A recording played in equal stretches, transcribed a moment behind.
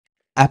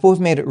Apple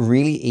have made it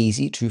really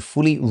easy to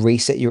fully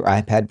reset your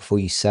iPad before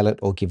you sell it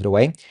or give it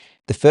away.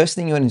 The first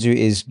thing you want to do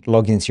is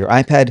log into your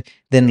iPad,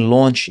 then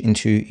launch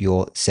into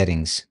your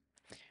settings.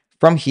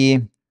 From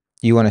here,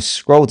 you want to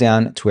scroll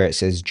down to where it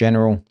says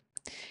General.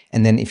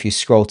 And then if you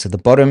scroll to the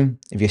bottom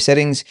of your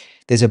settings,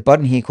 there's a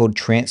button here called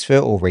Transfer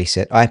or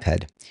Reset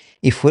iPad.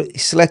 If we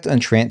select on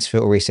Transfer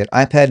or Reset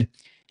iPad,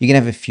 you can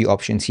have a few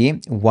options here.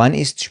 One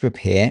is to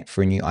prepare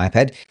for a new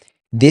iPad.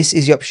 This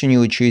is the option you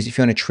would choose if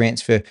you want to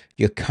transfer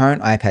your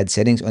current iPad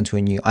settings onto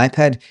a new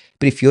iPad.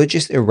 But if you're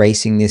just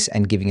erasing this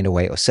and giving it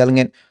away or selling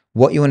it,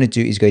 what you want to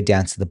do is go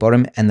down to the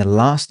bottom and the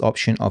last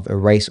option of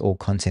erase all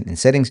content and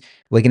settings,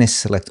 we're going to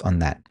select on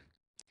that.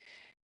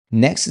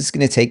 Next, it's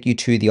going to take you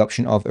to the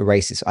option of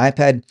erase this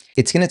iPad.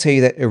 It's going to tell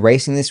you that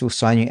erasing this will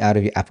sign you out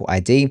of your Apple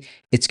ID.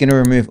 It's going to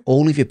remove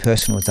all of your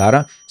personal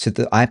data so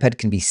that the iPad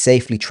can be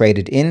safely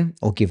traded in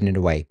or given it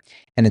away.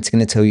 And it's going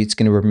to tell you it's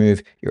going to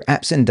remove your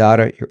apps and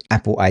data, your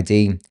Apple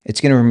ID.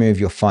 It's going to remove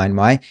your Find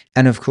My,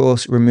 and of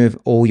course, remove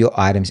all your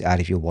items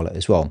out of your wallet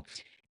as well.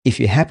 If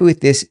you're happy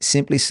with this,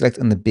 simply select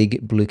on the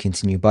big blue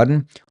continue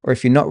button, or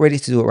if you're not ready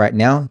to do it right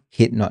now,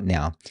 hit not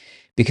now.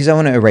 Because I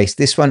want to erase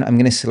this one, I'm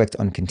going to select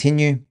on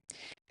continue.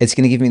 It's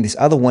going to give me this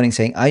other warning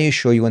saying, are you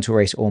sure you want to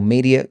erase all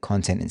media,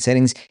 content, and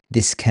settings?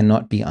 This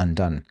cannot be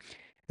undone.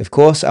 Of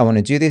course, I want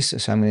to do this,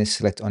 so I'm going to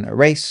select on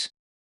erase.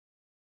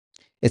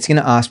 It's going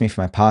to ask me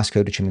for my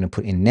passcode, which I'm going to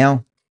put in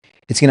now.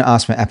 It's going to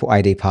ask my Apple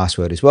ID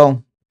password as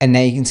well. And now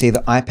you can see the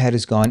iPad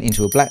has gone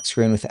into a black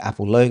screen with the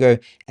Apple logo,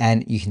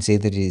 and you can see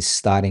that it is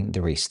starting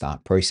the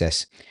restart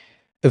process.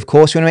 Of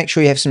course, you want to make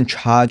sure you have some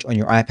charge on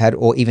your iPad,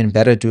 or even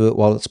better, do it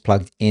while it's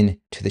plugged in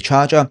to the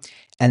charger.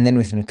 And then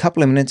within a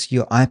couple of minutes,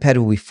 your iPad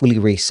will be fully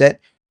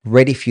reset,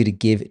 ready for you to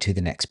give to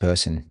the next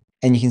person.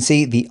 And you can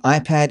see the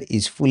iPad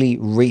is fully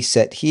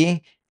reset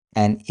here,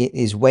 and it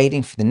is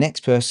waiting for the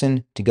next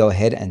person to go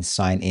ahead and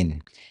sign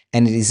in.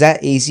 And it is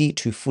that easy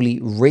to fully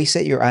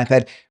reset your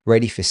iPad,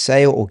 ready for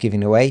sale or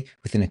giving away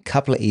within a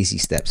couple of easy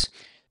steps.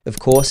 Of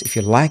course, if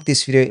you like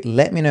this video,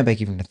 let me know by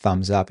giving it a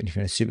thumbs up. And if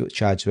you want to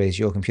supercharge ways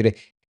your computer,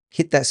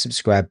 hit that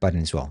subscribe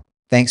button as well.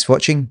 Thanks for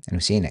watching, and we'll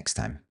see you next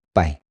time.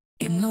 Bye.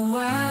 In the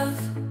wild,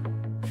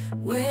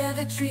 where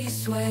the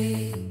trees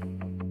sway,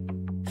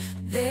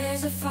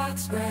 there's a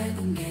fox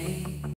riding gay.